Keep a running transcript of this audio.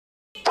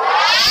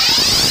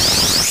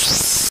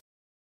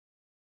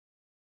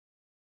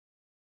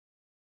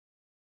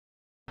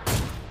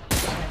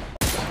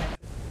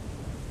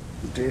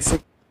ড্রেসে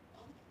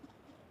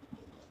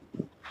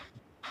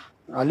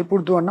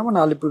আলিপুরদুয়ার না, মানে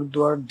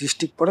আলিপুরদুয়ার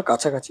ডিস্ট্রিক্ট পরে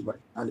কাছাকাছি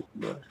বাড়ি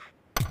আলিপুরদুয়ার।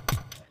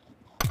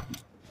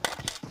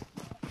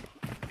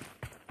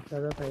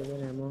 দাদা ফাইবার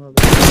এমন হবে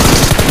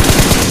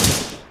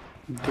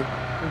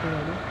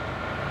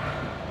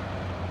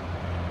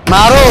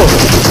মারো।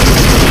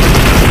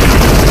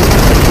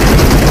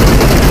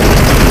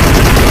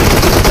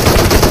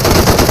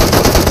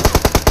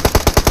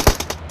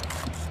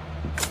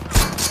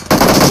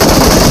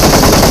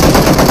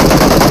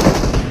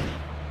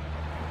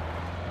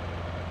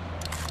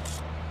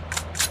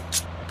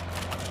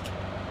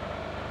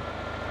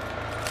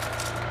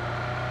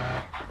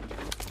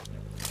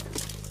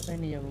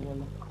 নিয়ে যাবো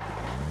বলো,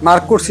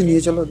 মার্ক করছি,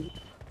 নিয়ে চলো।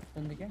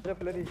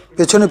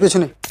 পেছনে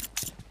পেছনে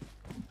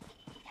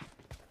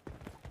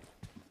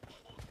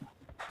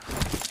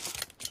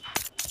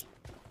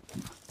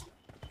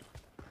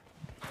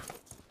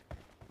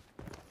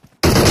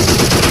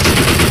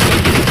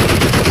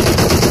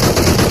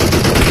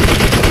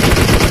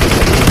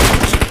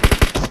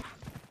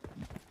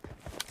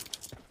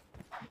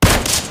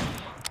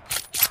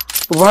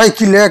ভাই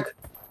কি ল্যাগ।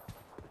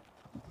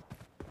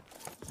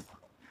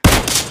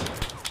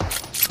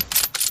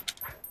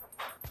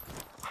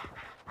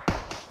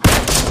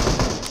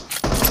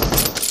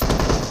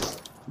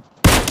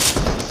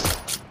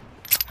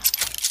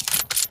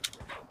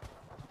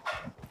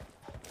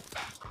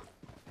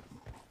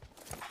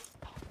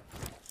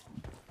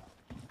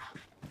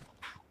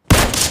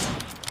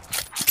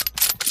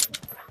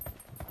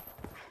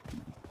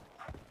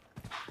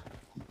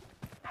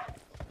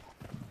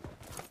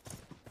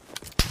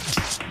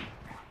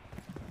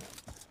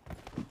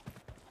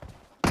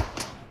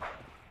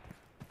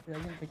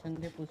 পেছন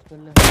দিয়ে পুশ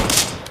করলে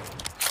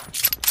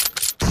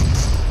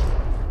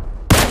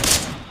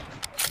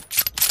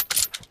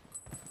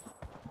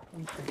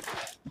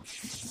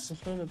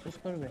পুশ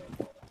করবে।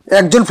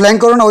 একজন ফ্ল্যাঙ্ক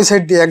করো না ওই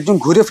সাইড দিয়ে, একজন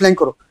ঘুরে ফ্ল্যাঙ্ক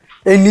করো,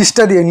 এই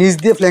নিচটা দিয়ে, নিচ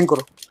দিয়ে ফ্ল্যাঙ্ক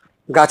করো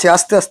গাছে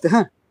আস্তে আস্তে।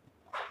 হ্যাঁ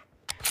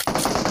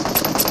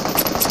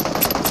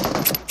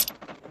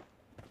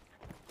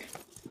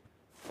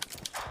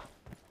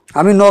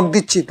আমি নক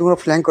দিচ্ছি, তোমরা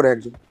ফ্ল্যাঙ্ক করো।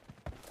 একজন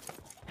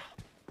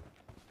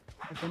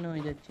ওপেন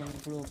হয়ে যাচ্ছে, আমি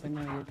পুরো ওপেন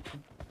হয়ে যাচ্ছি,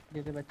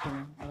 যেতে পারছি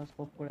না, আমার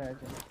স্কোপ করে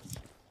আছে।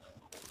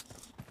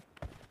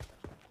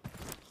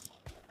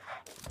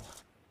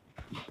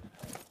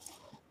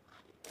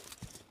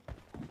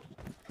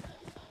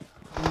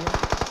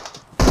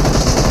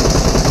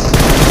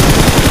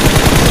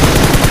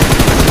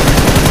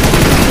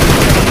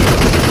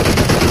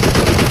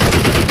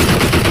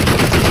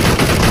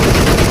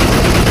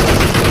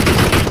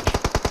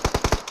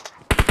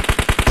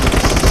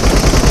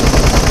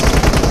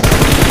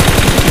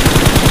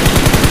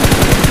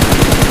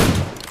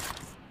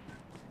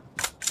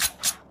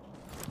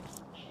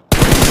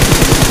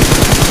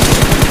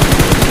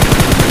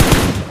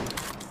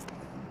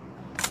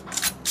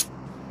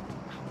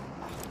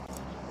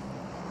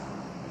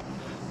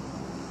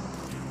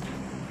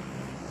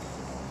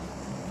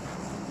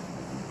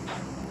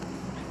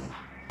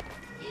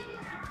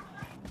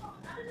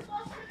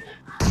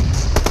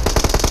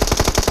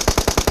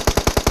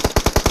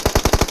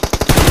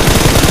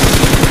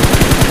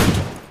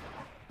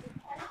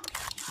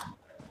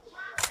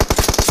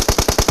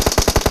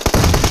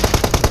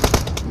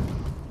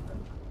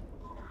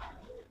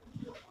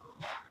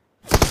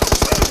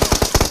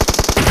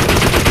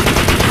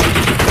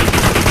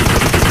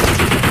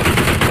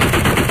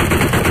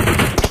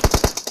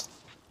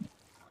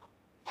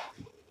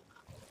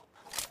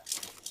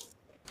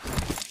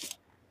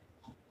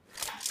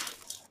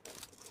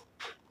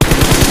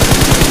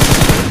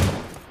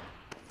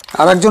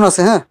 আর একজন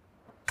আছে। হ্যাঁ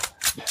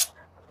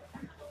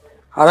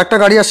আর একটা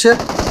গাড়ি আসছে।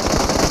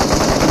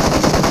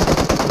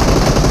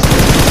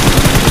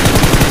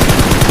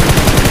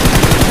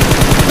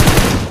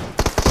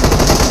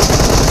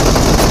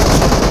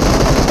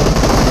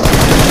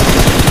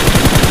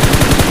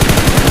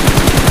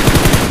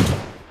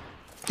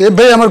 এ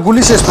ভাই আমার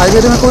গুলি শেষ, 5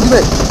 এর করে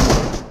দিবে।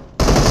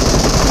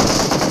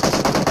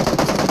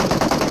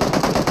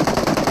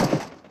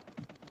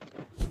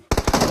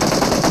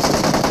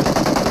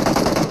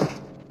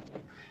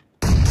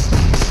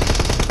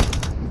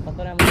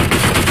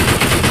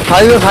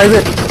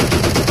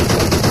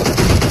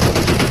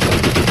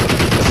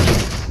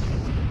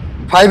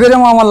 ফাইভের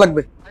এমন আমার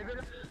লাগবে।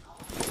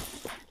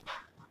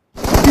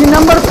 3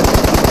 নাম্বার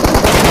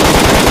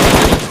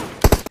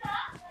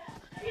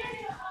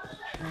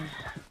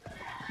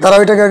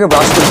দাঁড়াও, এটাকে আগে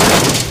ব্রাশ করি।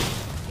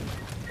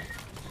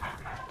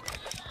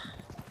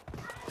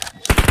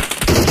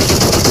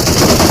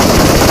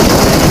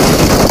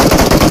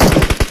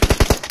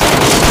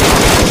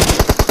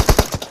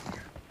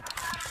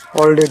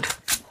 All dead.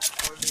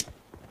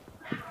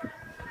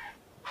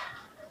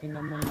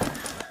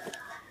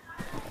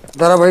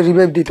 দাঁড়া ভাই,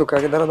 রিভাইভ দিই তোকে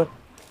আগে। দাঁড়া দাঁড়া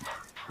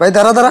ভাই,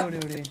 দাঁড়া দাঁড়া।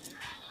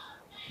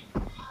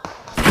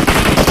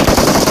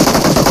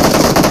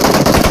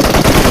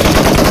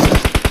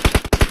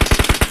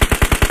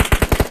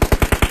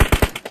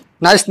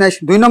 Nice nice.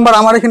 2 নম্বর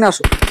আমার এখানে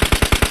আসো।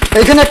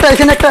 এইখানে একটা,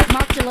 এখানে একটা,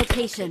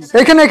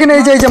 এখানে এখানে,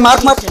 এই যে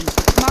mark mark.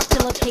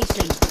 Marked a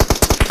location.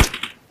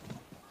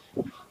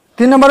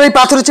 3 নম্বর এই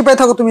পাথরের চিপায়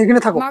থাকো, তুমি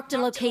এখানে থাকো, Marked a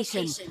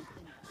location.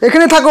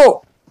 এখানে থাকো।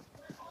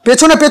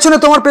 পেছনে পেছনে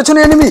তোমার পেছনে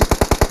এনিমি,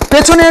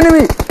 পেছনে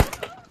এনিমি।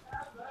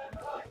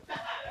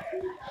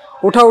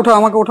 উঠাও উঠাও,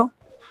 আমাকে উঠাও,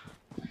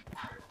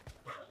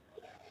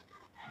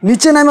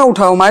 নিচে নামে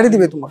উঠাও, মারি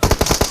দিবে তোমার।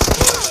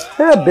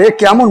 বে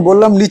কেমন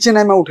বললাম নিচে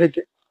নামে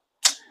উঠাইতে।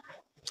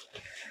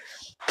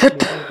 ধ্যাৎ,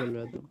 বেকার করলো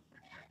তো।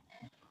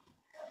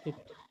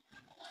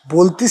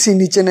 বলতেছি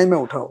নিচে নামে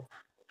উঠাও।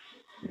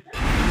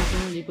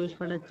 রিকোয়েস্ট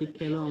পাঠাচ্ছি,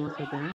 খেলো আমার সাথে।